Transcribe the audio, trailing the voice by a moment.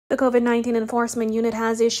The COVID-19 Enforcement Unit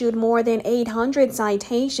has issued more than 800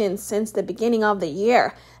 citations since the beginning of the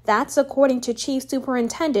year. That's according to Chief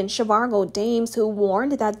Superintendent Shavargo Dames, who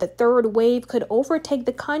warned that the third wave could overtake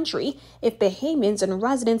the country if Bahamians and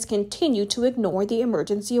residents continue to ignore the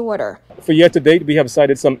emergency order. For year to date, we have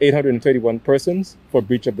cited some 831 persons for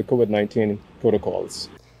breach of the COVID-19 protocols.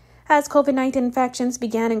 As COVID-19 infections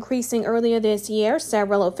began increasing earlier this year,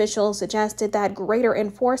 several officials suggested that greater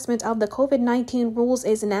enforcement of the COVID-19 rules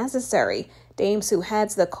is necessary. Dames, who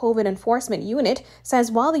heads the COVID Enforcement Unit, says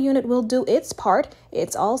while the unit will do its part,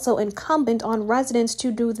 it's also incumbent on residents to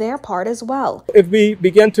do their part as well. If we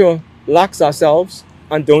begin to lax ourselves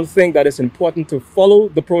and don't think that it's important to follow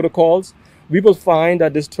the protocols, we will find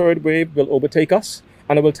that this third wave will overtake us,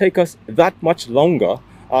 and it will take us that much longer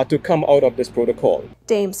to come out of this protocol.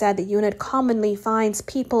 Dames said the unit commonly finds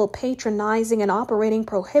people patronizing and operating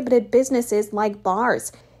prohibited businesses like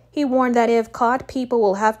bars. He warned that if caught, people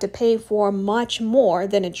will have to pay for much more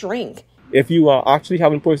than a drink. If you are actually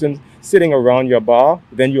having persons sitting around your bar,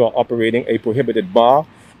 then you are operating a prohibited bar,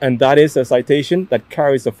 and that is a citation that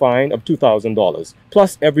carries a fine of $2,000.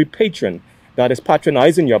 Plus, every patron that is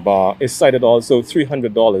patronizing your bar is cited also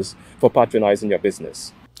 $300 for patronizing your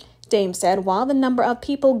business. Dames said while the number of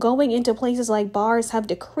people going into places like bars have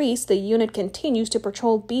decreased, the unit continues to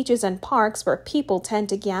patrol beaches and parks where people tend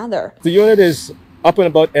to gather. The unit is up and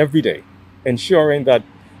about every day, ensuring that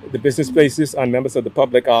the business places and members of the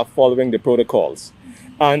public are following the protocols.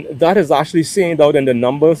 And that is actually seen out in the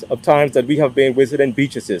numbers of times that we have been visiting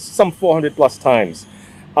beaches, some 400 plus times.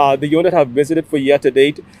 The unit have visited for year to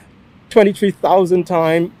date 23,000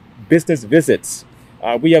 time business visits.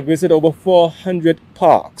 We have visited over 400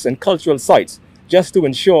 parks and cultural sites just to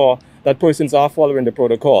ensure that persons are following the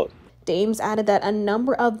protocol. Dames added that a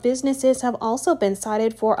number of businesses have also been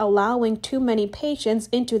cited for allowing too many patients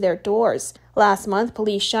into their doors. Last month,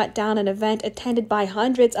 police shut down an event attended by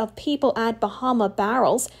hundreds of people at Bahama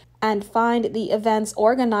Barrels and fined the event's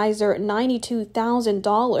organizer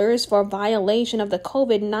 $92,000 for violation of the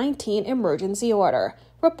COVID-19 emergency order.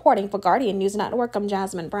 Reporting for Guardian News Network, I'm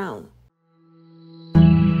Jasmine Brown.